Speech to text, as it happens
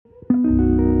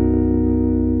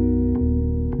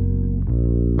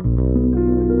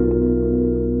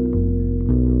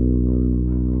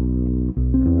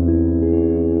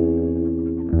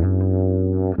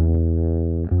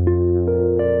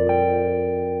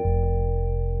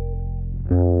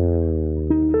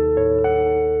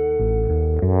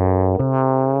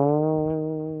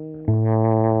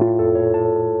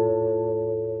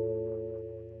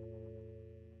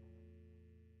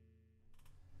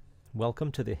welcome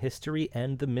to the History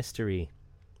and the Mystery.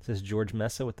 This is George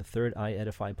Messa with the Third Eye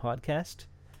EDIFY podcast.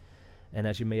 And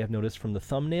as you may have noticed from the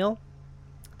thumbnail,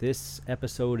 this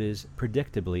episode is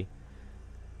predictably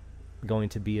going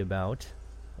to be about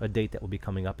a date that will be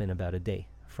coming up in about a day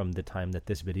from the time that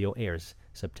this video airs,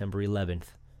 September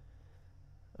 11th,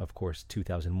 of course,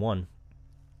 2001.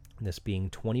 This being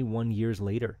 21 years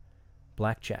later,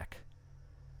 Blackjack.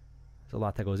 There's a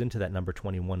lot that goes into that number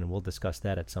 21, and we'll discuss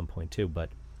that at some point too. But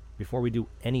before we do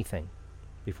anything,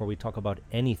 before we talk about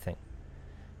anything,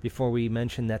 before we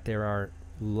mention that there are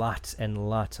lots and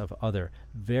lots of other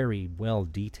very well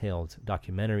detailed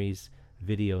documentaries,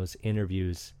 videos,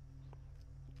 interviews,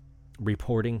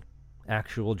 reporting,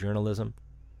 actual journalism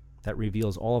that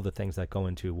reveals all of the things that go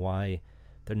into why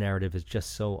the narrative is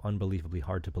just so unbelievably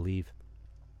hard to believe,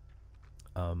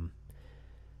 I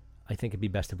think it'd be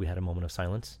best if we had a moment of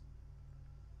silence,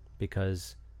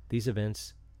 because these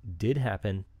events did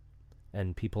happen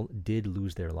and people did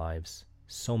lose their lives.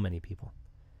 So many people,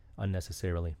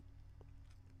 unnecessarily.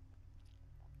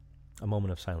 A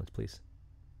moment of silence, please.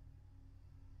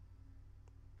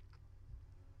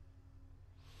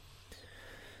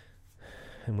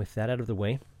 And with that out of the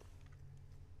way,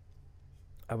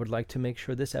 I would like to make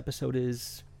sure this episode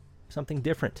is something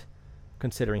different,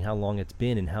 considering how long it's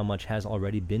been and how much has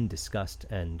already been discussed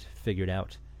and figured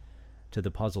out to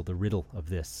the puzzle, the riddle of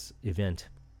this event,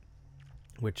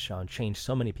 which changed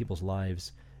so many people's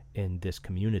lives in this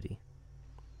community.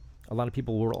 A lot of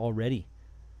people were already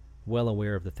well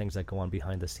aware of the things that go on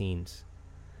behind the scenes.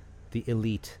 The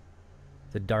elite,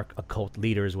 the dark occult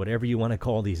leaders, whatever you want to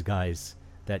call these guys,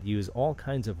 that use all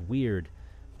kinds of weird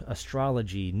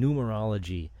astrology,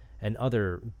 numerology, and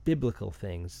other biblical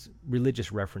things,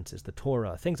 religious references, the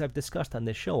Torah, things I've discussed on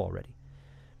this show already.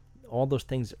 All those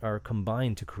things are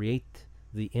combined to create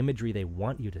the imagery they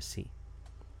want you to see,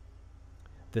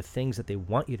 the things that they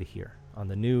want you to hear on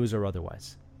the news or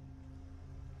otherwise.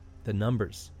 The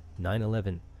numbers,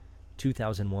 9/11,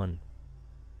 2001.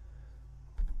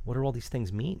 What do all these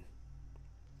things mean?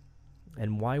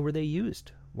 And why were they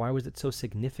used? Why was it so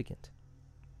significant?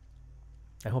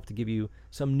 I hope to give you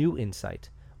some new insight,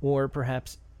 or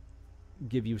perhaps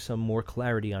give you some more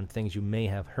clarity on things you may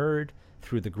have heard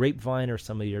through the grapevine or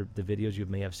some of the videos you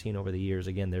may have seen over the years.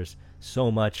 Again, there's so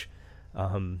much,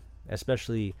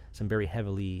 especially some very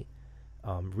heavily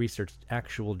researched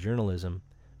actual journalism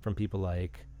from people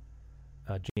like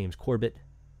James Corbett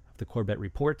of the Corbett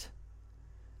Report,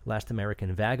 Last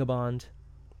American Vagabond.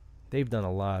 They've done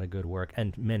a lot of good work,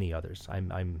 and many others.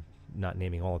 I'm not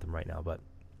naming all of them right now, but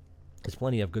there's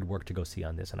plenty of good work to go see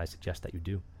on this, and I suggest that you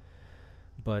do.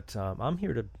 But I'm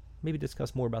here to maybe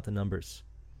discuss more about the numbers.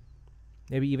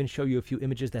 Maybe even show you a few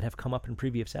images that have come up in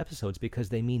previous episodes, because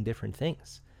they mean different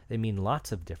things. They mean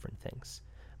lots of different things.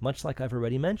 Much like I've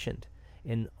already mentioned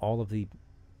in all of the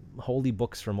holy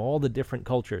books from all the different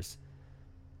cultures,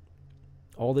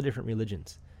 all the different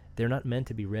religions. They're not meant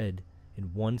to be read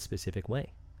in one specific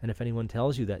way. And if anyone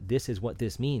tells you that this is what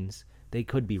this means, they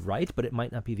could be right, but it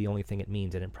might not be the only thing it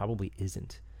means, and it probably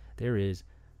isn't.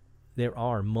 There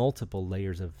are multiple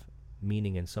layers of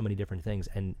meaning in so many different things,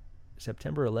 and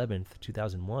September 11th,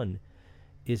 2001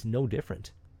 is no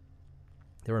different.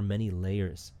 There are many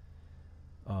layers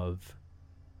of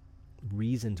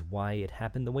reasons why it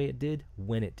happened the way it did,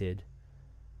 when it did.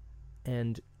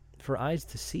 And for eyes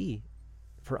to see,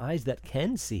 for eyes that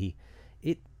can see,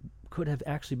 it could have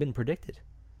actually been predicted.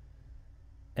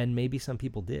 And maybe some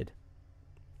people did.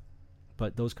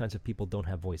 But those kinds of people don't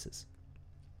have voices.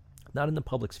 Not in the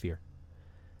public sphere.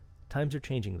 Times are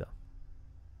changing, though.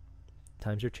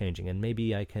 Times are changing, and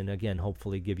maybe I can, again,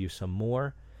 hopefully give you some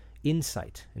more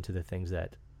insight into the things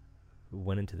that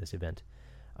went into this event,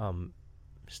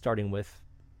 starting with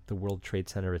the World Trade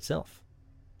Center itself,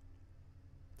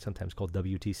 sometimes called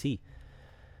WTC.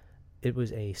 It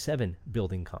was a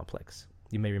 7-building complex.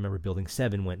 You may remember Building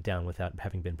 7 went down without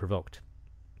having been provoked,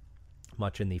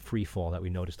 much in the free fall that we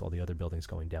noticed all the other buildings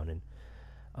going down in,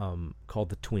 called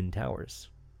the Twin Towers.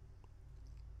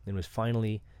 It was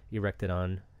finally erected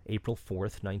on April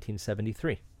 4th,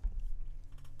 1973.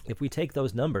 If we take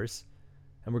those numbers,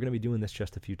 and we're going to be doing this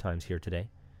just a few times here today,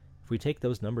 if we take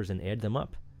those numbers and add them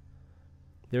up,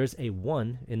 there's a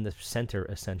 1 in the center,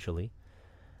 essentially.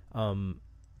 Think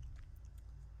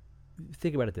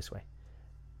about it this way.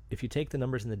 If you take the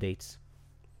numbers and the dates,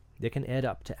 they can add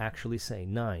up to actually say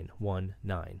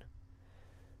 919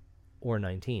 or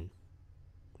 19.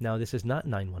 Now, this is not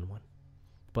 911,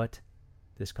 but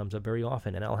this comes up very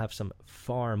often, and I'll have some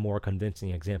far more convincing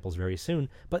examples very soon,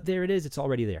 but there it is. It's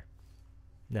already there.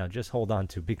 Now, just hold on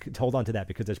to that,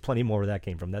 because there's plenty more where that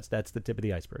came from. That's the tip of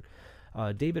the iceberg.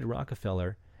 David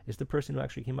Rockefeller is the person who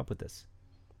actually came up with this.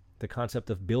 The concept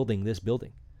of building this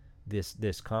building,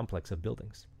 this complex of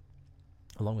buildings,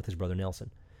 along with his brother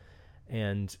Nelson.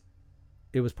 And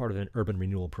it was part of an urban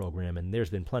renewal program, and there's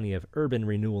been plenty of urban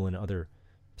renewal in other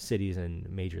cities and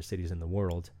major cities in the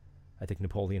world. I think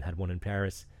Napoleon had one in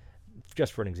Paris,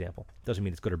 just for an example. Doesn't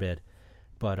mean it's good or bad,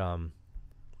 but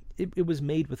it was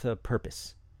made with a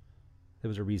purpose. There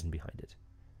was a reason behind it.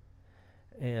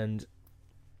 And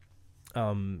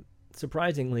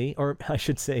surprisingly, or I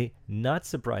should say not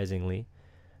surprisingly,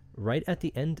 right at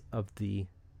the end of the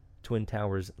Twin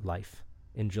Towers' life,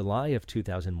 in July of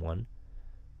 2001,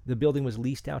 the building was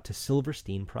leased out to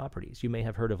Silverstein Properties. You may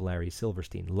have heard of Larry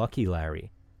Silverstein, Lucky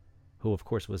Larry, who of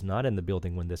course was not in the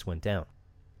building when this went down.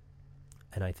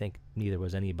 And I think neither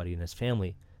was anybody in his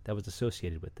family that was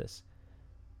associated with this.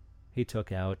 He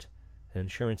took out an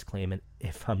insurance claim, and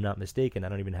if I'm not mistaken, I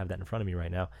don't even have that in front of me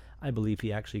right now, I believe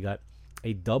he actually got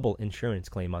a double insurance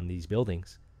claim on these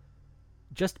buildings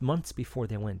just months before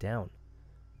they went down.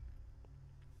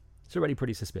 It's already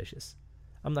pretty suspicious.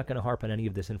 I'm not going to harp on any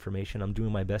of this information. I'm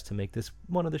doing my best to make this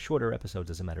one of the shorter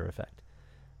episodes, as a matter of fact,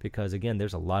 because again,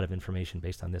 there's a lot of information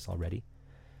based on this already.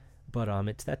 But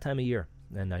it's that time of year,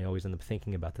 and I always end up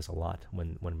thinking about this a lot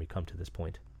when we come to this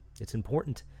point. It's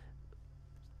important,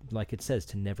 like it says,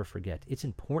 to never forget. It's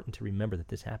important to remember that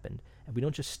this happened, and we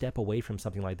don't just step away from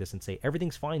something like this and say,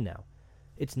 everything's fine now.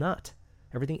 It's not.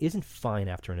 Everything isn't fine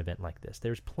after an event like this.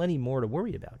 There's plenty more to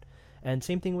worry about. And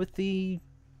same thing with the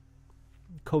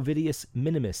Covidius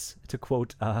minimus, to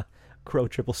quote Crow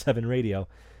 777 Radio.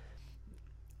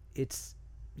 It's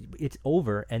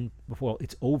over, and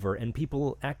it's over, and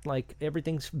people act like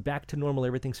everything's back to normal,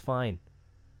 everything's fine.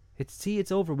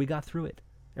 It's over, we got through it.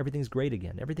 Everything's great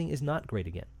again. Everything is not great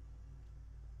again.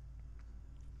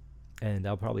 And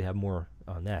I'll probably have more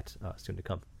on that soon to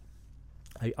come.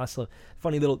 I also,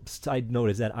 funny little side note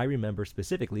is that I remember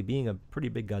specifically being a pretty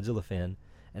big Godzilla fan,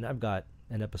 and I've got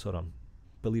an episode on,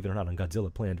 believe it or not, on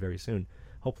Godzilla planned very soon,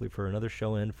 hopefully for another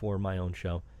show and for my own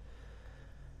show.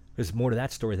 There's more to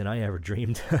that story than I ever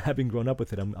dreamed. Having grown up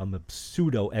with it, I'm a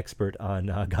pseudo-expert on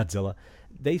Godzilla.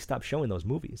 They stopped showing those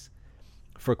movies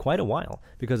for quite a while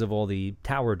because of all the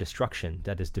tower destruction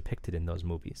that is depicted in those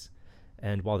movies.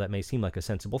 And while that may seem like a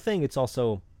sensible thing, it's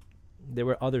also, there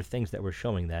were other things that were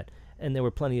showing that, and there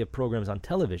were plenty of programs on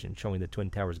television showing the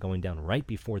Twin Towers going down right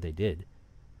before they did,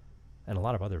 and a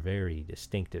lot of other very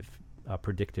distinctive,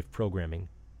 predictive programming.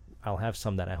 I'll have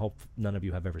some that I hope none of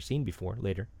you have ever seen before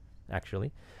later,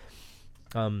 actually.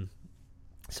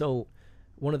 So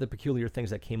one of the peculiar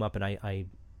things that came up, and I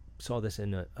saw this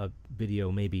in a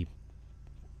video maybe,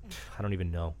 I don't even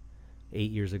know,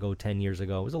 8 years ago, 10 years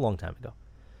ago. It was a long time ago.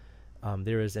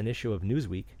 There is an issue of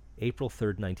Newsweek, April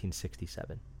 3rd,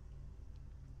 1967.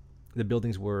 The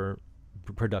buildings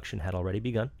production had already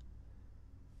begun.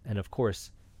 And of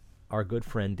course, our good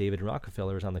friend David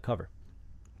Rockefeller is on the cover.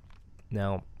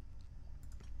 Now,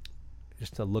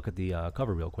 just to look at the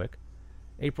cover real quick.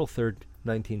 April 3rd,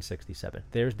 1967.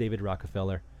 There's David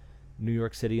Rockefeller. New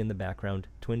York City in the background.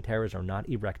 Twin Towers are not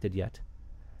erected yet.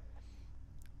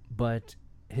 But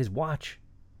his watch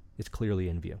is clearly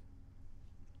in view.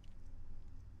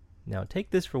 Now, take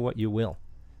this for what you will.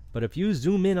 But if you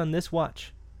zoom in on this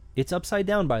watch, it's upside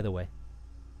down, by the way.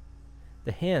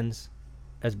 The hands,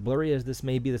 as blurry as this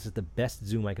may be, this is the best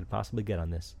zoom I could possibly get on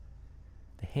this.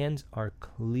 The hands are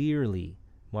clearly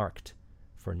marked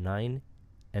for 9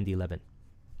 and 11.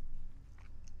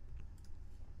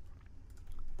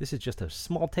 This is just a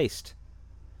small taste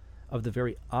of the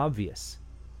very obvious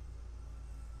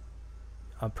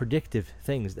predictive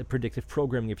things, the predictive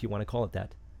programming, if you want to call it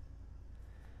that.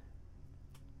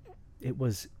 It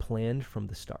was planned from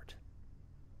the start.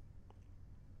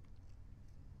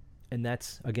 And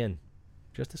that's, again,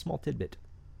 just a small tidbit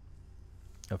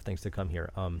of things to come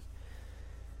here.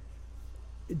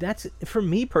 That's, for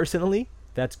me personally,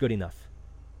 that's good enough.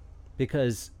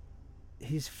 Because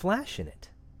he's flashing it.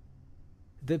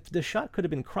 The shot could have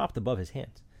been cropped above his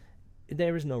hands.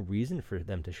 There is no reason for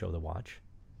them to show the watch.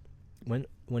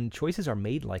 When choices are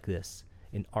made like this,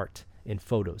 in art, in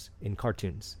photos, in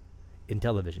cartoons, in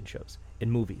television shows,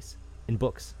 in movies, in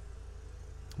books,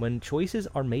 when choices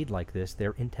are made like this,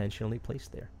 they're intentionally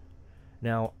placed there.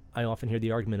 Now, I often hear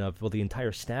the argument of, well, the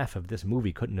entire staff of this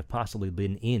movie couldn't have possibly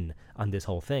been in on this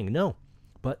whole thing. No,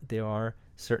 but there are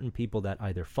certain people that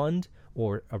either fund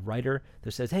or a writer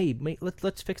that says, hey,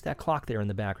 let's fix that clock there in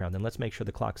the background and let's make sure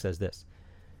the clock says this.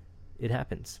 It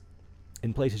happens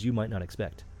in places you might not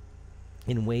expect,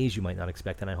 in ways you might not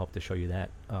expect, and I hope to show you that.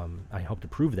 I hope to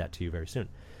prove that to you very soon.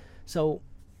 So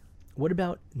what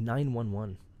about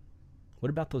 911? What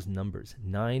about those numbers,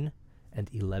 9 and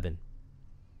 11?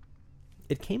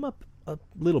 It came up a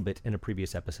little bit in a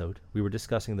previous episode. We were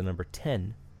discussing the number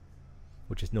 10,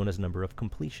 which is known as a number of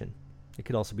completion. It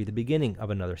could also be the beginning of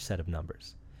another set of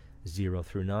numbers, 0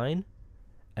 through 9,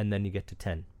 and then you get to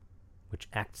 10, which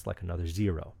acts like another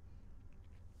 0.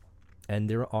 And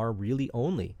there are really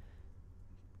only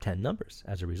 10 numbers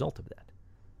as a result of that.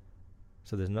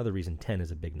 So there's another reason 10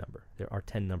 is a big number. There are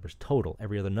 10 numbers total.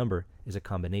 Every other number is a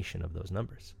combination of those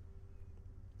numbers.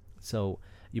 So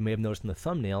you may have noticed in the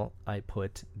thumbnail, I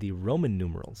put the Roman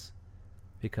numerals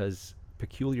because,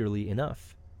 peculiarly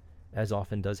enough, as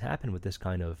often does happen with this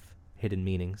kind of hidden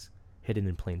meanings, hidden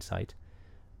in plain sight,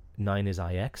 9 is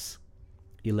IX,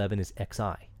 11 is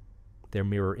XI. They're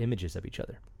mirror images of each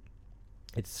other.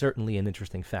 It's certainly an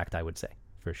interesting fact, I would say,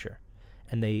 for sure.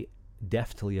 And they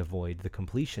deftly avoid the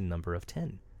completion number of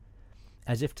 10,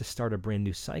 as if to start a brand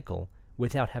new cycle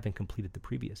without having completed the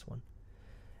previous one.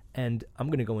 And I'm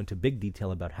going to go into big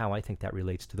detail about how I think that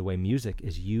relates to the way music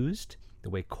is used, the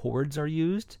way chords are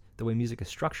used, the way music is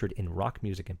structured in rock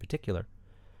music in particular.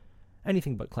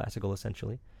 Anything but classical,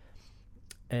 essentially.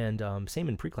 And same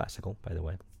in pre-classical, by the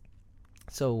way.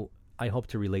 So I hope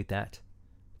to relate that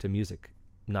to music,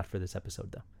 not for this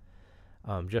episode, though.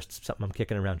 Just something I'm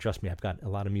kicking around. Trust me, I've got a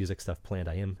lot of music stuff planned.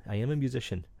 I am a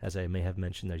musician, as I may have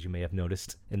mentioned, as you may have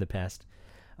noticed in the past.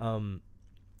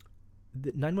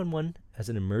 The 911 as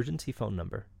an emergency phone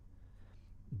number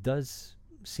does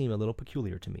seem a little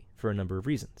peculiar to me for a number of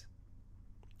reasons.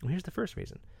 Well, here's the first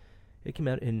reason. It came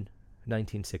out in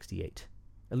 1968.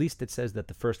 At least it says that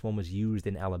the first one was used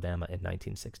in Alabama in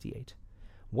 1968.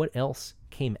 What else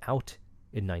came out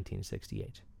in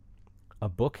 1968? A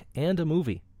book and a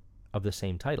movie of the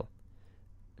same title,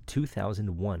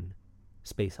 2001: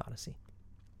 Space Odyssey.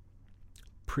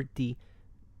 Pretty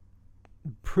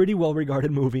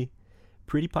well-regarded movie,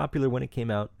 pretty popular when it came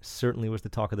out, certainly was the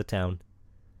talk of the town.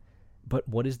 But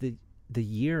what is the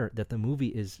year that the movie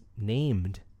is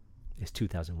named is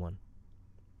 2001.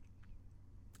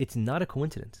 It's not a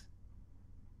coincidence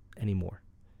anymore.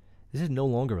 This is no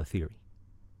longer a theory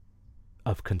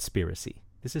of conspiracy.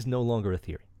 This is no longer a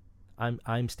theory.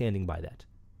 I'm standing by that.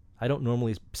 I don't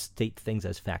normally state things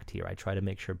as fact here. I try to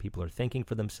make sure people are thinking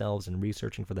for themselves and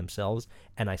researching for themselves,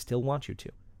 and I still want you to.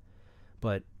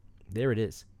 But there it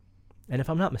is. And if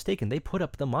I'm not mistaken, they put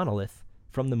up the monolith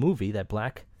from the movie, that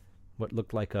black, what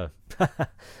looked like a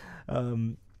a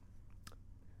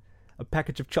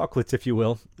package of chocolates, if you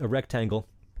will, a rectangle.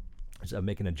 I'm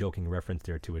making a joking reference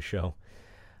there to a show.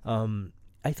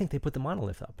 I think they put the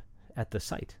monolith up at the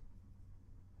site.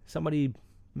 Somebody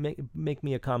make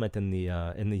me a comment in the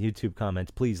YouTube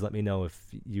comments. Please let me know if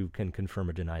you can confirm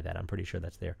or deny that. I'm pretty sure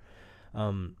that's there.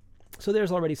 So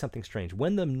there's already something strange.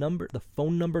 When the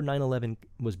phone number 911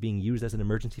 was being used as an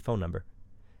emergency phone number,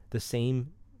 the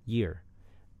same year,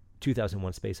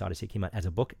 2001: Space Odyssey came out as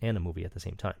a book and a movie at the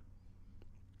same time.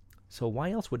 So why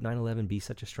else would 911 be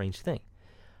such a strange thing?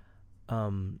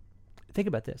 Think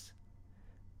about this.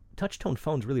 Touch-tone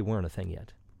phones really weren't a thing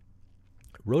yet.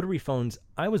 Rotary phones,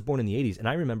 I was born in the 80s, and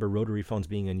I remember rotary phones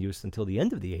being in use until the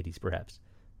end of the 80s, perhaps.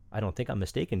 I don't think I'm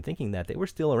mistaken thinking that. They were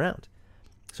still around.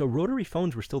 So rotary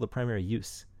phones were still the primary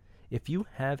use. If you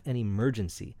have an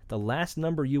emergency, the last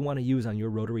number you want to use on your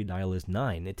rotary dial is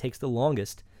 9. It takes the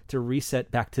longest to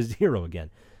reset back to 0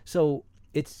 again. So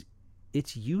its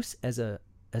use as an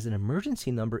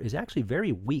emergency number is actually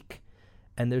very weak,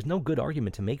 and there's no good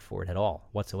argument to make for it at all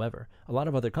whatsoever. A lot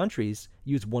of other countries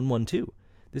use 112.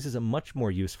 This is a much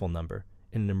more useful number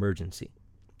in an emergency.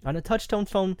 On a touch-tone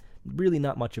phone, really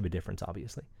not much of a difference,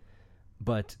 obviously.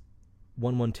 But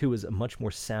 112 is a much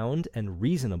more sound and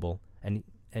reasonable and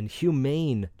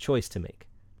humane choice to make.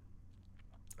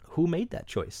 Who made that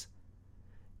choice?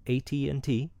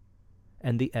 AT&T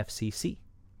and the FCC.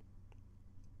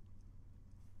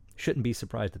 Shouldn't be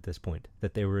surprised at this point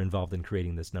that they were involved in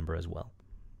creating this number as well.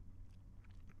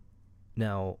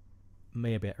 Now,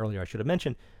 maybe earlier I should have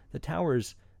mentioned, the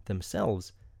towers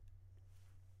themselves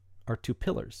are two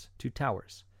pillars, two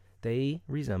towers. They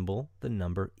resemble the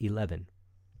number 11.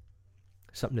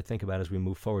 Something to think about as we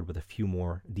move forward with a few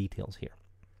more details here.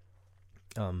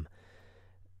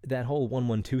 That whole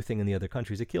 112 thing in the other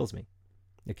countries, it kills me.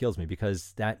 It kills me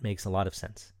because that makes a lot of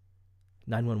sense.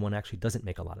 911 actually doesn't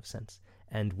make a lot of sense.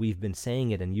 And we've been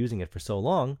saying it and using it for so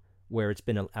long, where it's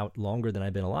been out longer than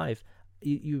I've been alive.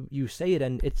 You say it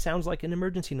and it sounds like an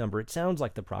emergency number. It sounds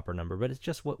like the proper number, but it's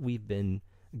just what we've been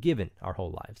given our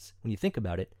whole lives. When you think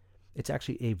about it, it's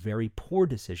actually a very poor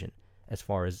decision as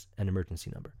far as an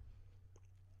emergency number.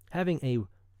 Having a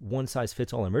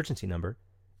one-size-fits-all emergency number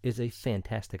is a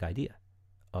fantastic idea.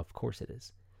 Of course it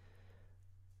is.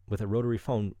 With a rotary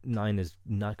phone, 9 is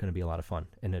not going to be a lot of fun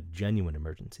in a genuine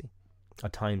emergency. a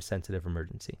time-sensitive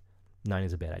emergency. 9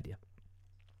 is a bad idea.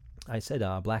 I said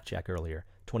blackjack earlier,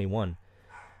 21.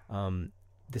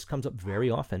 This comes up very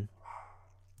often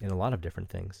in a lot of different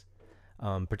things.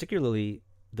 Particularly,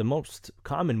 the most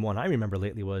common one I remember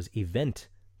lately was Event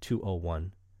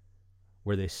 201,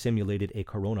 where they simulated a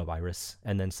coronavirus,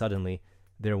 and then suddenly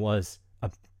there was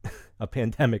a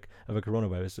pandemic of a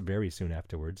coronavirus very soon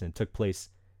afterwards, and it took place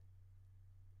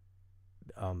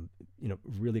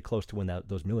really close to when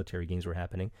those military games were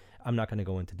happening. I'm not going to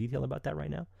go into detail about that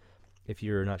right now. If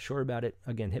you're not sure about it,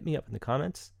 again, hit me up in the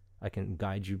comments. I can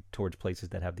guide you towards places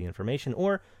that have the information,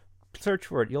 or search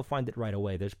for it. You'll find it right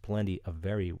away. There's plenty of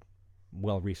very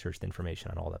well-researched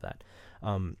information on all of that.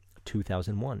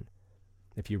 2001.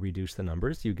 If you reduce the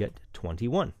numbers, you get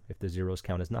 21, if the zeros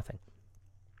count as nothing.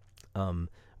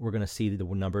 We're going to see the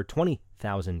number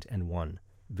 20,001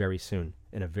 very soon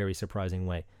in a very surprising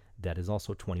way. That is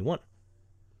also 21.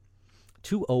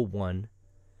 201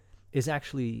 is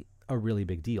actually a really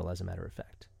big deal, as a matter of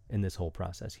fact, in this whole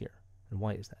process here. And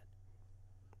why is that?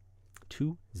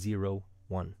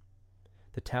 201.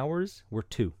 The towers were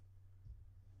 2.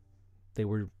 They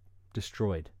were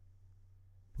destroyed.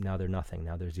 Now they're nothing.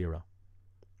 Now they're 0.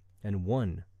 And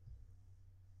 1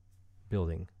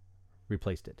 building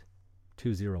replaced it.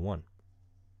 201.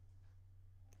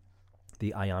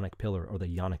 The Ionic Pillar, or the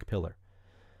Ionic Pillar,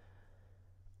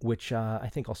 which I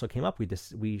think also came up.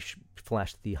 We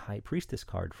flashed the High Priestess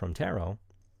card from Tarot.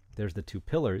 There's the 2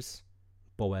 pillars,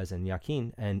 Boaz and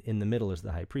Yakin, and in the middle is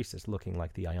the High Priestess, looking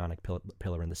like the Ionic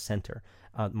pillar in the center.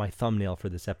 My thumbnail for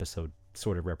this episode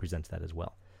sort of represents that as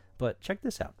well. But check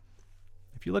this out.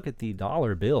 If you look at the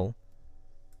dollar bill,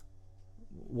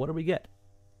 what do we get?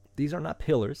 These are not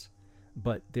pillars,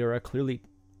 but there are clearly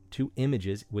 2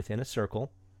 images within a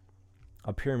circle,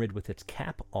 a pyramid with its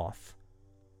cap off,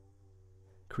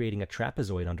 creating a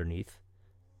trapezoid underneath.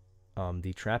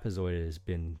 The trapezoid has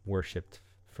been worshipped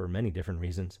for many different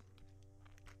reasons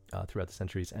throughout the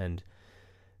centuries. And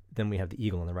then we have the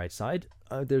eagle on the right side.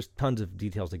 There's tons of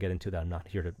details to get into that I'm not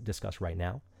here to discuss right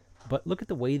now. But look at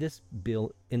the way this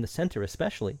bill, in the center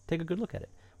especially, take a good look at it.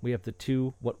 We have the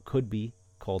 2, what could be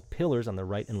called pillars on the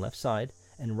right and left side,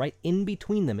 and right in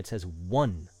between them it says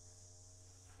 1.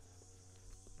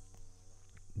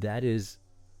 That is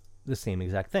the same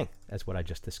exact thing as what I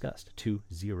just discussed. 2,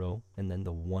 0, and then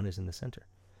the 1 is in the center.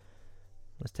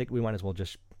 We might as well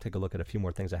just take a look at a few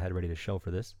more things I had ready to show for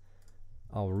this.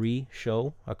 I'll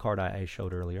re-show a card I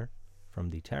showed earlier from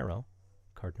the Tarot,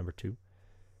 card number 2,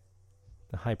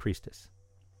 the High Priestess.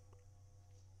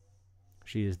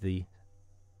 She is the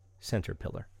center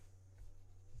pillar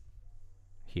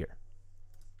here.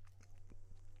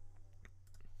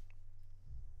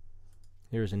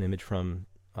 Here's an image from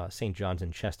St. John's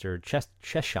in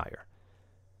Cheshire,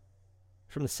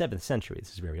 from the 7th century.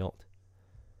 This is very old.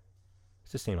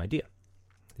 It's the same idea.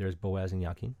 There's Boaz and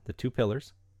Yakin, the 2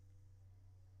 pillars,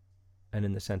 and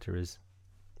in the center is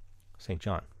St.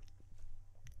 John.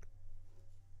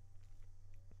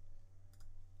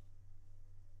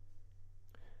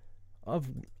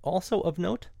 Also of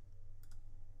note,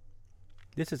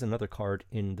 this is another card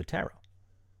in the Tarot.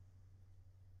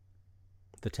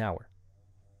 The Tower.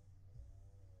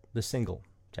 The single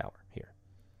tower here.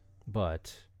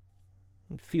 But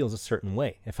it feels a certain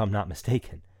way, if I'm not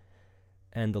mistaken.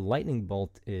 And the lightning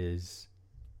bolt is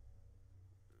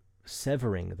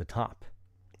severing the top,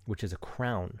 which is a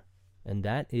crown. And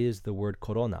that is the word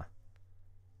corona,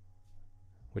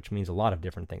 which means a lot of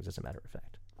different things, as a matter of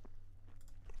fact.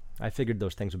 I figured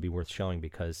those things would be worth showing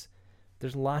because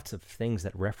there's lots of things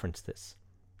that reference this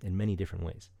in many different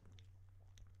ways.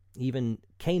 Even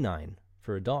K9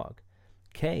 for a dog.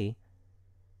 K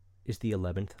is the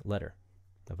 11th letter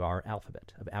of our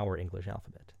alphabet, of our English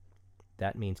alphabet.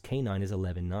 That means K9 is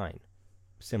 11-9.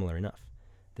 Similar enough.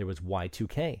 There was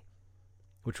Y2K,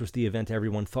 which was the event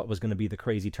everyone thought was going to be the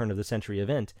crazy turn of the century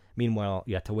event. Meanwhile,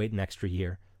 you had to wait an extra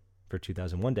year for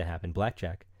 2001 to happen,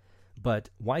 blackjack. But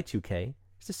Y2K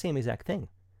is the same exact thing.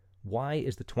 Y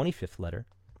is the 25th letter.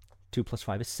 2 plus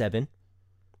 5 is 7.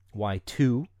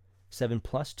 Y2, 7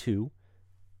 plus 2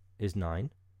 is 9.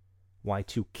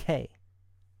 Y2K.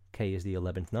 K is the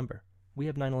 11th number. We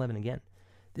have 9/11 again.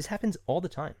 This happens all the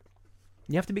time.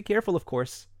 You have to be careful, of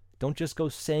course. Don't just go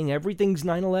saying everything's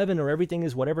 9/11 or everything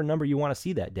is whatever number you want to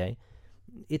see that day.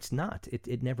 It's not.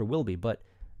 It never will be. But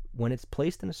when it's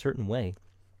placed in a certain way,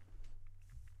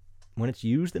 when it's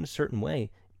used in a certain way,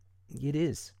 it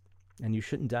is. And you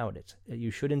shouldn't doubt it.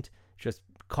 You shouldn't just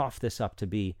cough this up to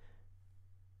be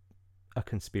a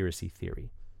conspiracy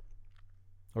theory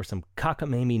or some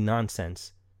cockamamie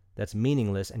nonsense that's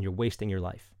meaningless and you're wasting your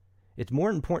life. It's more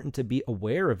important to be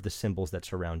aware of the symbols that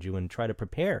surround you and try to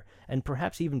prepare, and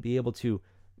perhaps even be able to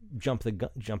jump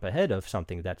ahead of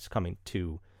something that's coming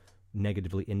to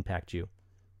negatively impact you.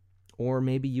 Or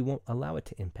maybe you won't allow it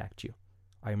to impact you.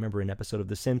 I remember an episode of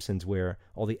The Simpsons where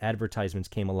all the advertisements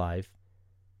came alive,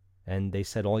 and they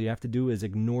said all you have to do is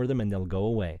ignore them and they'll go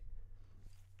away.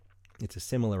 It's a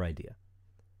similar idea.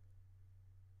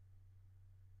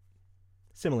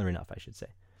 Similar enough, I should say.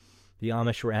 The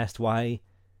Amish were asked why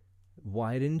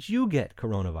didn't you get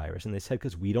coronavirus? And they said,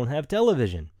 because we don't have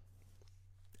television.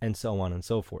 And so on and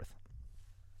so forth.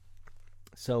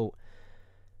 So,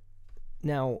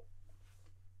 now,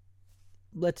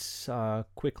 let's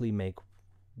quickly make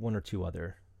one or two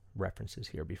other references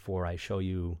here before I show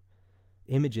you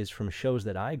images from shows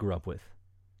that I grew up with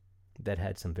that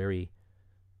had some very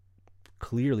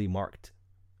clearly marked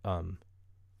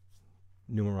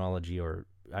numerology, or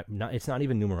it's not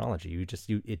even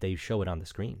numerology. They show it on the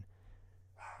screen.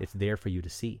 It's there for you to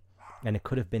see, and it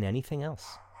could have been anything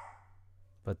else,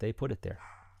 but they put it there.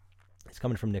 It's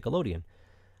coming from Nickelodeon,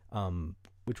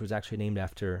 which was actually named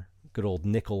after good old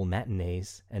Nickel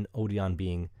matinees, and Odeon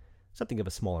being something of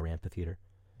a smaller amphitheater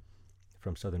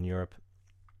from Southern Europe,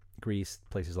 Greece,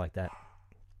 places like that.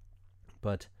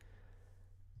 But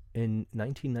in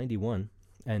 1991,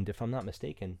 and if I'm not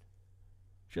mistaken,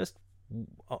 just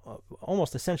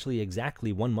almost essentially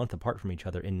exactly 1 month apart from each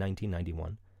other in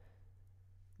 1991,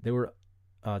 there were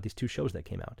these two shows that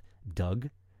came out, Doug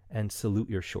and Salute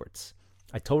Your Shorts.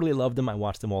 I totally loved them. I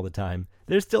watched them all the time.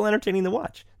 They're still entertaining to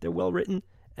watch. They're well written,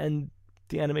 and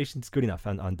the animation's good enough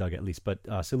on Doug at least. But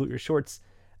Salute Your Shorts,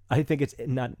 I think it's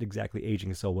not exactly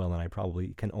aging so well, and I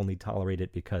probably can only tolerate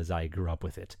it because I grew up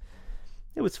with it.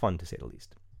 It was fun, to say the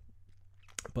least.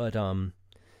 But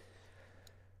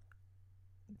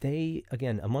they,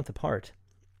 again, a month apart,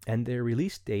 and their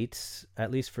release dates, at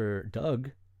least for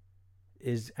Doug,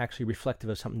 is actually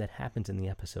reflective of something that happens in the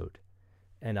episode.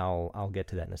 And I'll get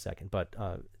to that in a second. But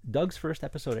Doug's first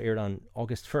episode aired on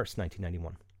August 1st,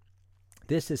 1991.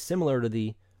 This is similar to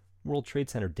the World Trade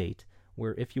Center date,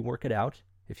 where if you work it out,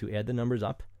 if you add the numbers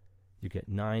up, you get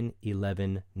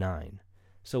 9/11/9.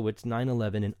 So it's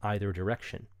 9/11 in either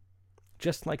direction,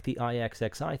 just like the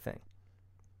IXXI thing.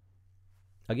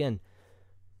 Again,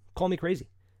 call me crazy,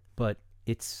 but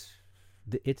it's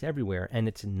everywhere, and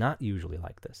it's not usually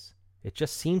like this. It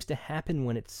just seems to happen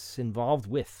when it's involved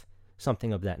with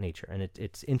something of that nature, and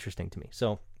it's interesting to me.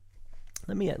 So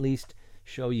let me at least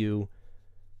show you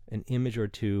an image or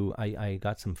two. I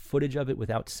got some footage of it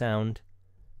without sound,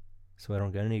 so I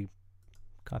don't get any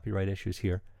copyright issues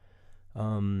here.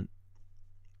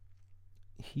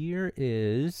 Here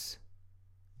is...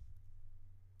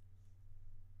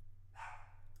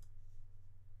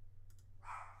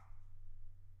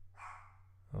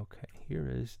 Okay,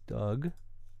 here is Doug.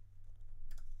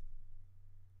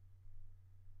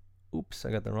 Oops,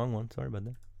 I got the wrong one. Sorry about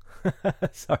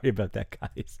that. Sorry about that,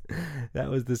 guys. That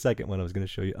was the second one I was going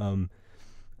to show you.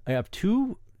 I have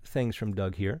two things from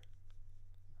Doug here.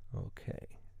 Okay,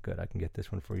 good. I can get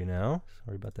this one for you now.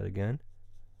 Sorry about that again.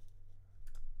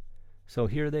 So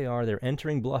here they are. They're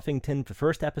entering Bluffington for the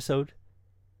first episode.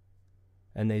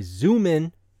 And they zoom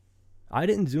in. I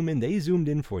didn't zoom in. They zoomed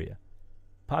in for you.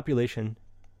 Population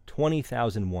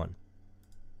 20,001.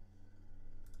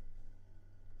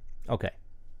 Okay.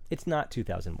 It's not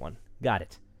 2001. Got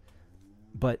it.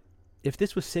 But if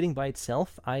this was sitting by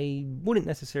itself, I wouldn't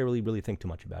necessarily really think too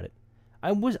much about it.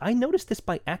 I noticed this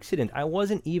by accident. I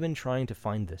wasn't even trying to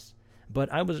find this. But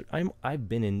I've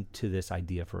been into this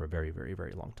idea for a very, very,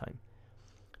 very long time.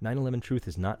 9/11 truth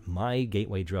is not my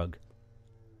gateway drug.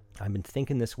 I've been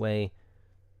thinking this way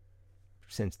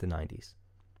since the 90s.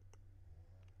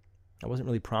 I wasn't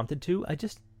really prompted to. I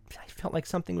felt like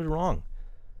something was wrong.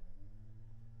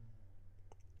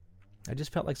 I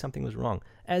just felt like something was wrong.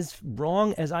 As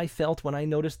wrong as I felt when I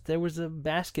noticed there was a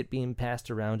basket being passed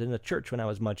around in a church when I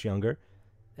was much younger,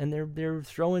 and they're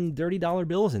throwing dirty dollar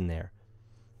bills in there.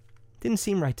 Didn't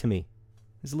seem right to me.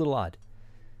 It's a little odd.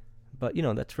 But,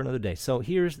 that's for another day. So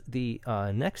here's the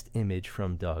next image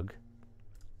from Doug.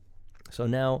 So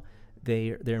now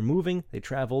they're moving, they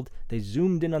traveled, they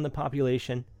zoomed in on the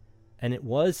population, and it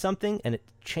was something, and it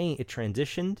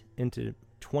transitioned into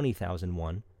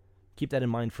 20,001. Keep that in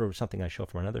mind for something I show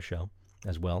from another show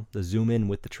as well. The zoom in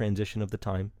with the transition of the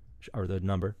time, or the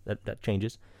number, that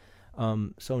changes.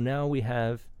 So now we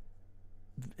have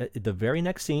the very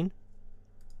next scene.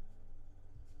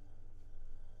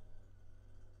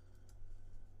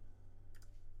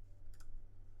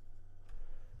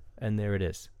 And there it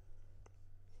is.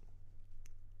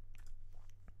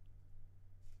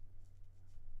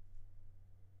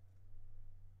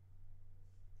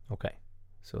 Okay.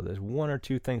 So there's one or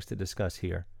two things to discuss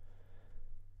here.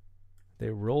 They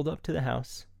rolled up to the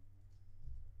house.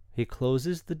 He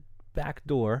closes the back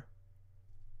door.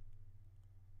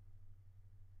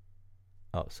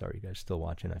 Oh, sorry, you guys still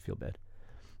watching. I feel bad.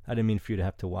 I didn't mean for you to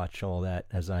have to watch all that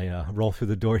as I roll through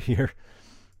the door here.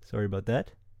 Sorry about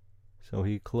that. So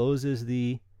he closes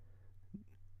the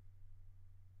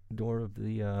door of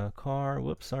the car.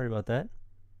 Whoops, sorry about that.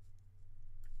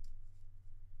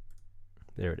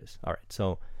 There it is. All right,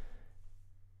 so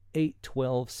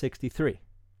 8/12/63.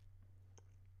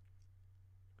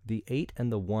 The 8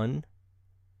 and the 1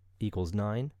 equals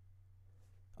 9.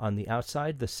 On the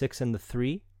outside, the 6 and the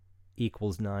 3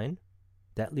 equals 9.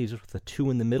 That leaves us with a 2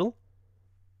 in the middle,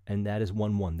 and that is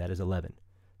 1/1. That is 11.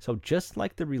 So just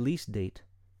like the release date,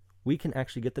 we can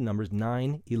actually get the numbers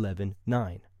 9, 11,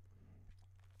 9.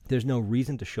 There's no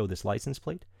reason to show this license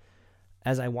plate.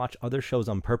 As I watch other shows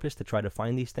on purpose to try to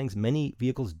find these things, many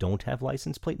vehicles don't have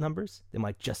license plate numbers. They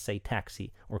might just say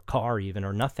taxi or car even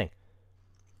or nothing.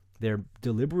 They're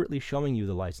deliberately showing you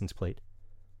the license plate.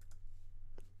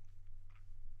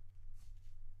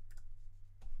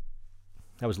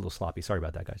 That was a little sloppy. Sorry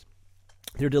about that, guys.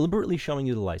 They're deliberately showing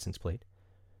you the license plate.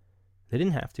 They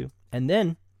didn't have to. And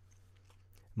then,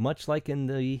 much like in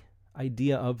the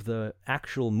idea of the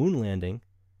actual moon landing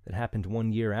that happened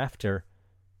 1 year after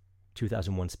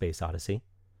 2001 Space Odyssey,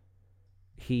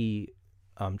 he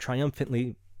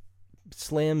triumphantly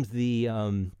slams the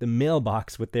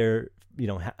mailbox with their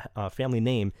family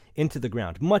name into the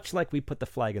ground, much like we put the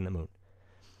flag in the moon.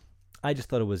 I just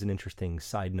thought it was an interesting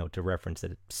side note to reference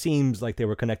that it seems like they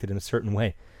were connected in a certain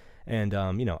way. And,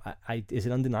 is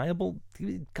it undeniable?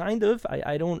 Kind of.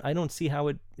 I don't see how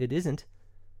it isn't.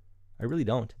 I really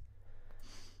don't.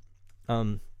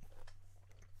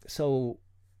 So,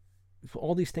 for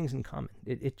all these things in common,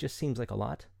 it just seems like a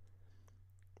lot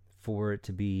for it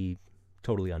to be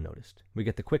totally unnoticed. We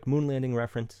get the quick moon landing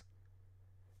reference.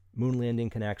 Moon landing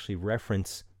can actually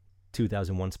reference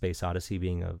 2001 Space Odyssey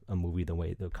being a movie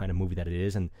the kind of movie that it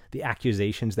is, and the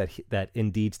accusations that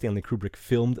indeed Stanley Kubrick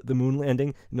filmed the moon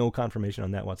landing. No confirmation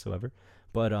on that whatsoever.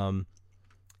 But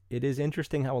it is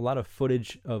interesting how a lot of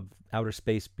footage of outer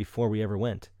space before we ever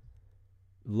went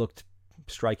looked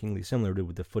strikingly similar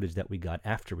to the footage that we got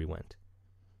after we went.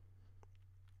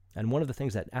 And one of the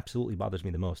things that absolutely bothers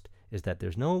me the most is that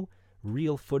there's no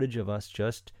real footage of us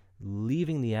just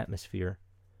leaving the atmosphere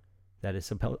that is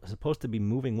supposed to be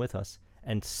moving with us,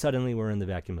 and suddenly we're in the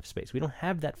vacuum of space. We don't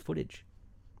have that footage.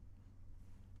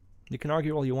 You can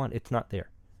argue all you want. It's not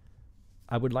there.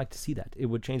 I would like to see that. It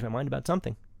would change my mind about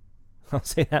something. I'll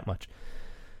say that much.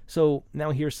 So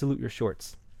now here's Salute Your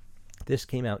Shorts. This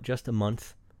came out just a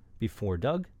month before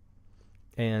Doug,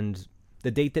 and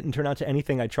the date didn't turn out to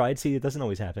anything I tried. See, it doesn't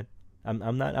always happen.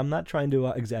 I'm not trying to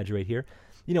exaggerate here.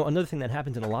 Another thing that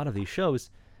happens in a lot of these shows,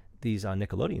 these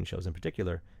Nickelodeon shows in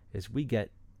particular, is we get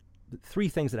three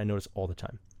things that I notice all the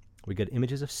time. We get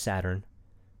images of Saturn,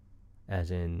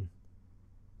 as in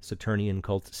Saturnian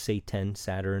cult, Satan,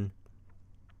 Saturn,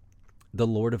 the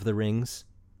Lord of the Rings,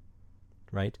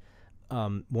 right?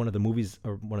 One of the movies,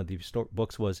 or one of the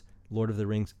books was Lord of the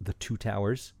Rings, The Two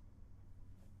Towers.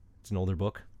 It's an older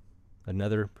book.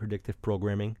 Another predictive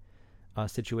programming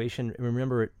situation.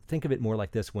 Remember, think of it more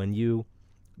like this.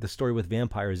 The story with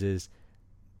vampires is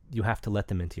you have to let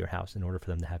them into your house in order for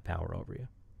them to have power over you.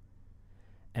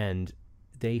 And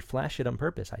they flash it on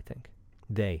purpose, I think.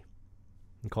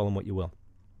 You call them what you will.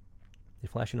 They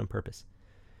flash it on purpose.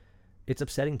 It's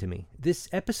upsetting to me. This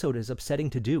episode is upsetting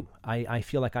to do. I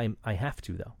feel like I have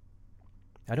to, though.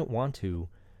 I don't want to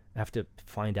have to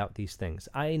find out these things.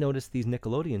 I noticed these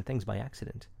Nickelodeon things by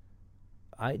accident.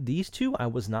 These two I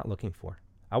was not looking for.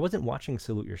 I wasn't watching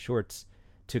Salute Your Shorts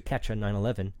to catch a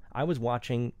 9/11. I was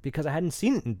watching because I hadn't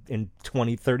seen it in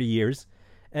 20, 30 years.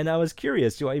 And I was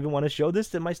curious, do I even want to show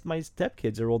this? And my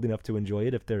stepkids are old enough to enjoy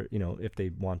it if they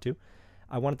want to.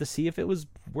 I wanted to see if it was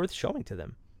worth showing to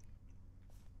them.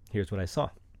 Here's what I saw.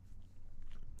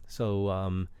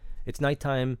 So it's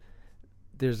nighttime.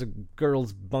 There's a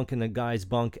girl's bunk and a guy's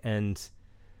bunk and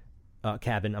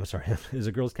cabin. I'm sorry. There's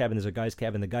a girl's cabin. There's a guy's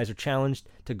cabin. The guys are challenged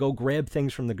to go grab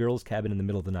things from the girl's cabin in the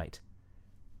middle of the night.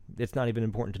 It's not even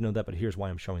important to know that, but here's why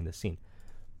I'm showing this scene.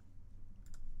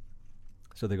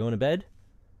 So they're going to bed.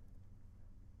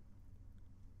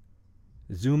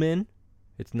 Zoom in.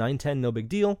 It's 9:10, no big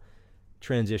deal.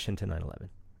 Transition to 9/11.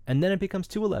 And then it becomes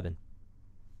 2/11.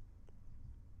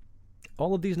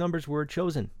 All of these numbers were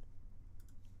chosen.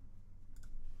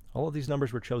 All of these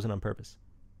numbers were chosen on purpose.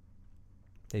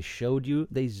 They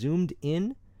zoomed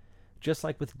in, just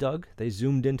like with Doug. They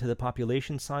zoomed into the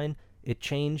population sign. It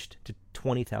changed to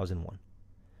 20,001.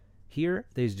 Here,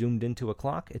 they zoomed into a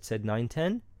clock. It said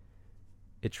 9:10.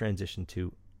 It transitioned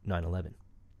to 9:11.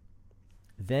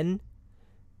 Then,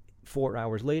 5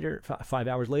 hours later,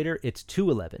 it's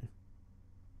 2:11.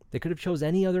 They could have chose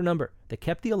any other number. They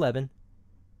kept the 11.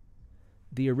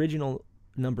 The original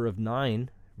number of 9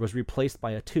 was replaced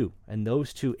by a 2, and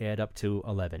those two add up to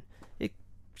 11. It's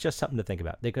just something to think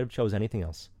about. They could have chose anything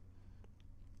else.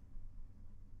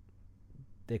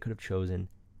 They could have chosen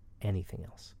anything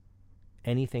else.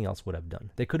 Anything else would have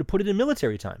done. They could have put it in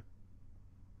military time.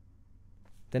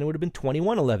 Then it would have been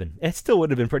 21:11. It still would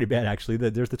have been pretty bad, actually.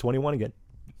 There's the 21 again.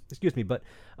 Excuse me, but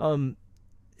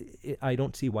I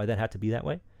don't see why that had to be that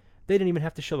way. They didn't even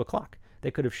have to show a clock. They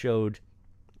could have showed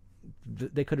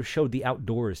the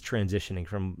outdoors transitioning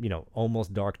from,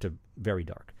 almost dark to very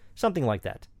dark. Something like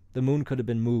that. The moon could have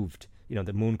been moved.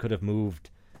 The moon could have moved.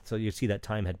 So you see that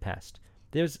time had passed.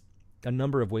 There's a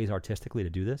number of ways artistically to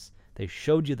do this. They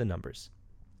showed you the numbers.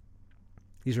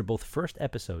 These are both first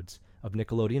episodes of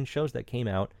Nickelodeon shows that came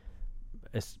out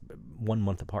 1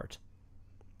 month apart.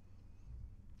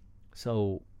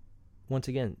 So, once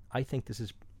again, I think this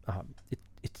is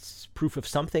it's proof of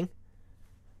something.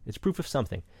 It's proof of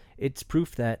something. It's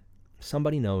proof that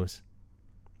somebody knows,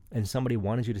 and somebody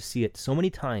wanted you to see it so many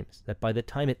times that by the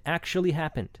time it actually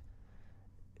happened,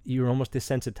 you're almost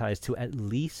desensitized to at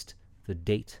least the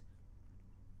date.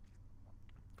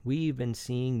 We've been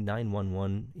seeing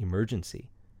 911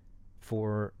 emergency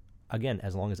for, again,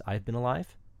 as long as I've been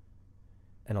alive,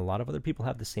 and a lot of other people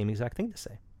have the same exact thing to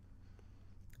say.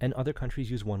 And other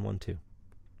countries use 112.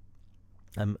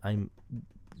 I'm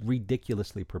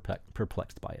ridiculously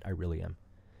perplexed by it. I really am.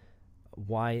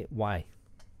 Why?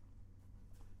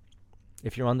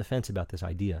 If you're on the fence about this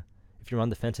idea, if you're on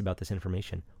the fence about this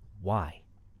information, why?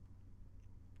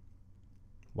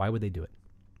 Why would they do it?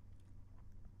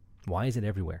 Why is it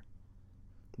everywhere?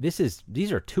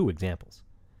 These are 2 examples.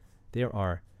 There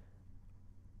are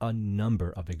a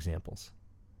number of examples.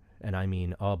 And I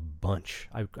mean a bunch.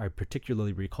 I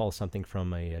particularly recall something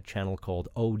from a channel called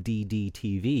ODD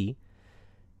TV.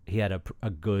 He had a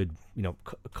good,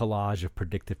 collage of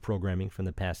predictive programming from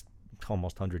the past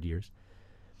almost 100 years.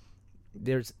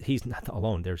 He's not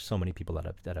alone. There's so many people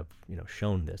that have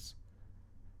shown this.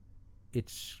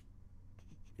 It's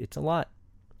a lot.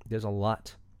 There's a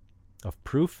lot of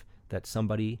proof that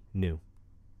somebody knew.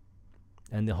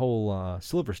 And the whole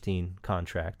Silverstein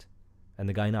contract, and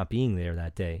the guy not being there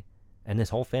that day, and his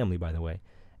whole family, by the way,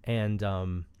 and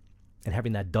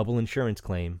having that double insurance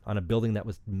claim on a building that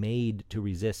was made to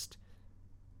resist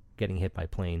getting hit by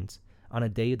planes, on a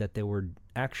day that there were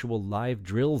actual live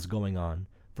drills going on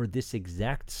for this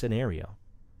exact scenario,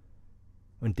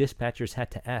 when dispatchers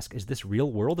had to ask, is this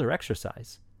real world or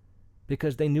exercise?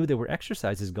 Because they knew there were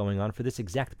exercises going on for this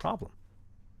exact problem.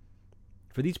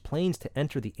 For these planes to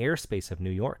enter the airspace of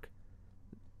New York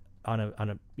on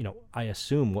a I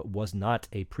assume what was not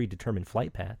a predetermined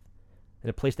flight path, in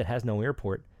a place that has no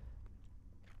airport.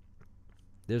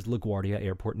 There's LaGuardia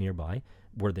Airport nearby.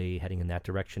 Were they heading in that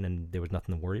direction and there was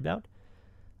nothing to worry about?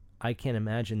 I can't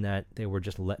imagine that they were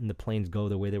just letting the planes go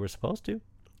the way they were supposed to,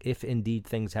 if indeed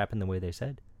things happened the way they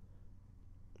said.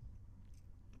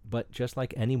 But just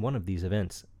like any one of these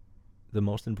events, the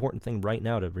most important thing right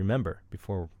now to remember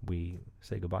before we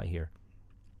say goodbye here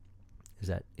is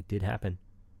that it did happen.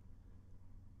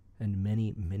 And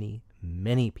many, many,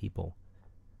 many people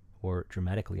were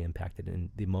dramatically impacted in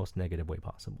the most negative way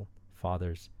possible.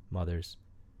 Fathers, mothers,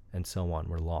 and so on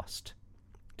were lost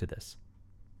to this.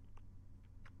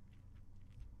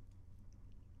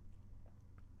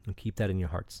 And keep that in your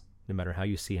hearts, no matter how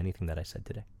you see anything that I said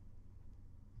today.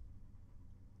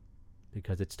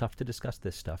 Because it's tough to discuss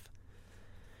this stuff.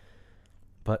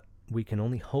 But we can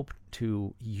only hope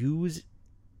to use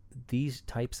these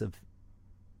types of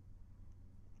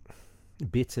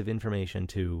bits of information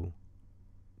to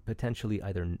potentially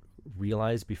either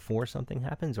realize before something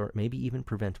happens or maybe even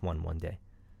prevent one day.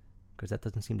 Because that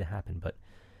doesn't seem to happen. But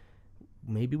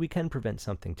maybe we can prevent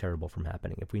something terrible from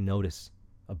happening if we notice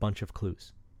a bunch of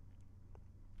clues.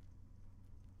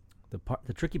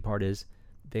 The tricky part is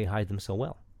they hide them so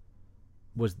well.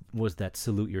 Was that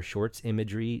salute your shorts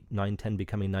imagery, 9/10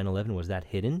 becoming 9/11, was that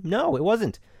hidden? No, it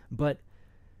wasn't. But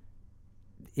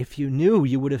if you knew,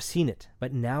 you would have seen it.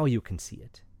 But now you can see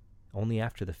it. Only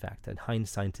after the fact. That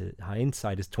hindsight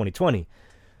is 2020.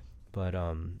 But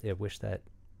I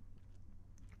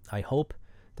hope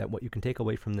that what you can take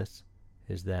away from this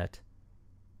is that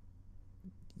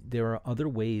there are other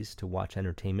ways to watch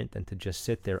entertainment than to just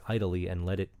sit there idly and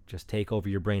let it just take over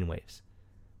your brainwaves.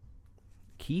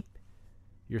 Keep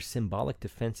your symbolic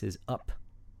defenses up.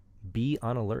 Be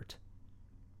on alert.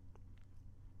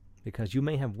 because you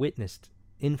may have witnessed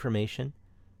information,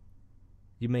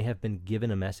 you may have been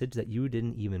given a message that you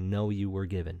didn't even know you were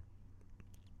given.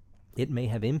 It may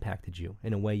have impacted you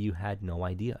in a way you had no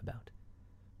idea about.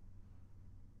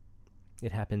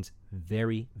 It happens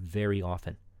very, very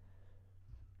often.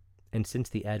 And since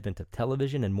the advent of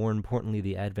television, and more importantly,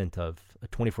 the advent of a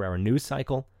 24-hour news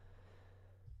cycle,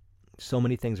 so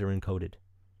many things are encoded.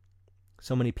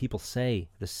 So many people say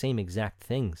the same exact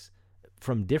things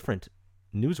from different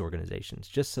news organizations,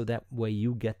 just so that way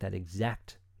you get that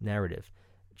exact narrative.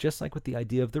 Just like with the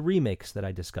idea of the remakes that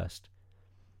I discussed.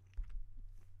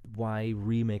 Why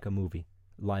remake a movie,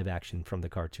 live action from the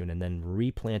cartoon, and then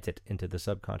replant it into the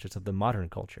subconscious of the modern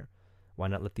culture? Why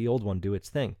not let the old one do its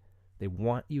thing? They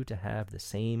want you to have the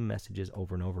same messages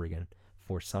over and over again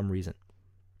for some reason.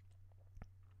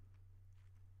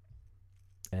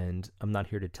 And I'm not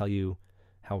here to tell you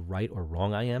how right or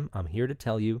wrong I am. I'm here to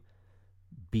tell you,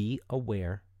 be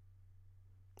aware.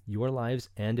 Your lives,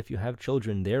 and if you have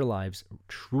children, their lives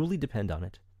truly depend on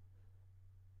it.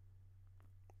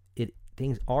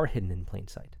 Things are hidden in plain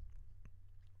sight.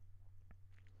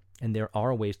 And there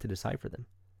are ways to decipher them.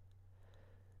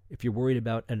 If you're worried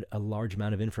about a large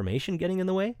amount of information getting in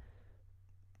the way,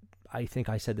 I think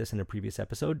I said this in a previous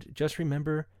episode, just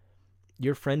remember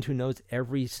your friend who knows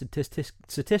every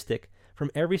statistic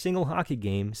from every single hockey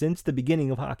game since the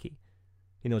beginning of hockey.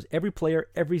 He knows every player,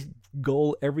 every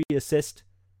goal, every assist.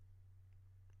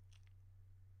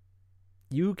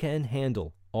 You can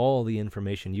handle all the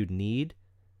information you'd need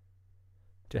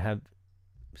to have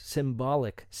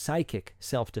symbolic, psychic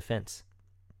self-defense.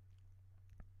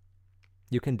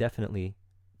 You can definitely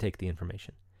take the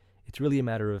information. It's really a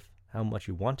matter of how much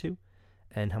you want to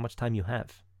and how much time you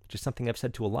have. Which is something I've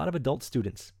said to a lot of adult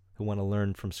students who want to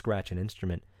learn from scratch an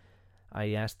instrument.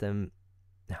 I ask them,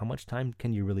 how much time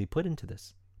can you really put into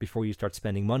this before you start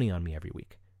spending money on me every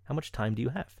week? How much time do you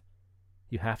have?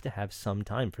 You have to have some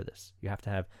time for this. You have to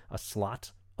have a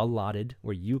slot allotted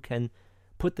where you can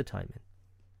put the time in.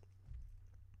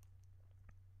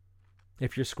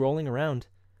 If you're scrolling around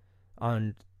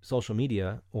on social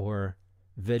media or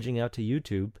vegging out to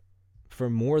YouTube for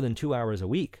more than 2 hours a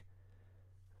week,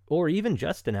 or even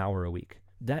just an hour a week,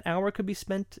 that hour could be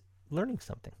spent learning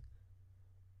something.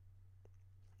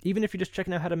 Even if you're just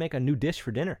checking out how to make a new dish for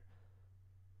dinner,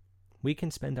 we can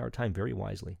spend our time very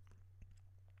wisely.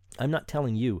 I'm not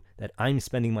telling you that I'm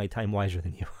spending my time wiser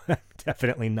than you.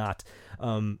 Definitely not.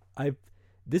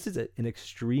 This is an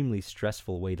extremely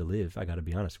stressful way to live, I got to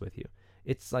be honest with you.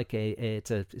 It's like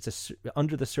it's a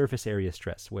under the surface area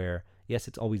stress where, yes,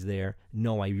 it's always there.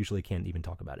 No, I usually can't even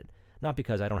talk about it. Not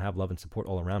because I don't have love and support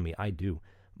all around me. I do.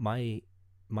 My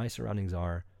surroundings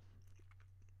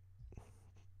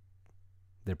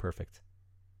they're perfect.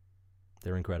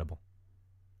 They're incredible.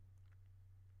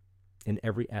 In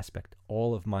every aspect,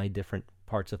 all of my different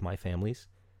parts of my families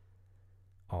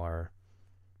are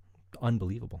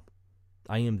unbelievable.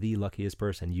 I am the luckiest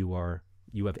person you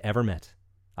have ever met.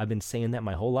 I've been saying that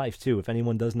my whole life, too. If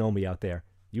anyone does know me out there,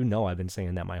 you know I've been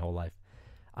saying that my whole life.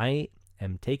 I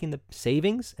am taking the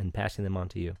savings and passing them on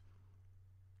to you.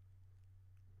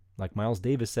 Like Miles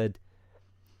Davis said,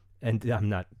 and I'm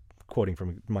not quoting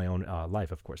from my own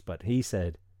life, of course, but he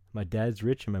said, my dad's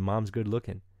rich and my mom's good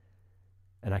looking,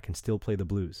 and I can still play the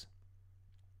blues.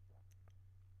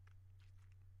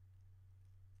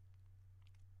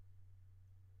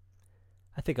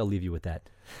 I think I'll leave you with that.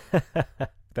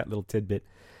 That little tidbit.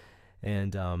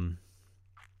 And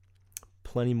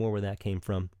plenty more where that came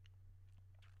from.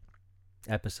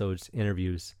 Episodes,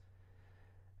 interviews,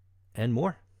 and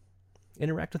more.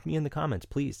 Interact with me in the comments,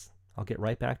 please. I'll get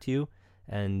right back to you,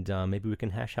 and maybe we can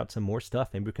hash out some more stuff.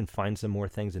 Maybe we can find some more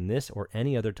things in this or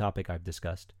any other topic I've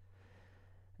discussed.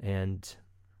 And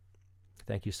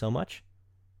thank you so much.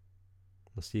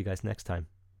 We'll see you guys next time.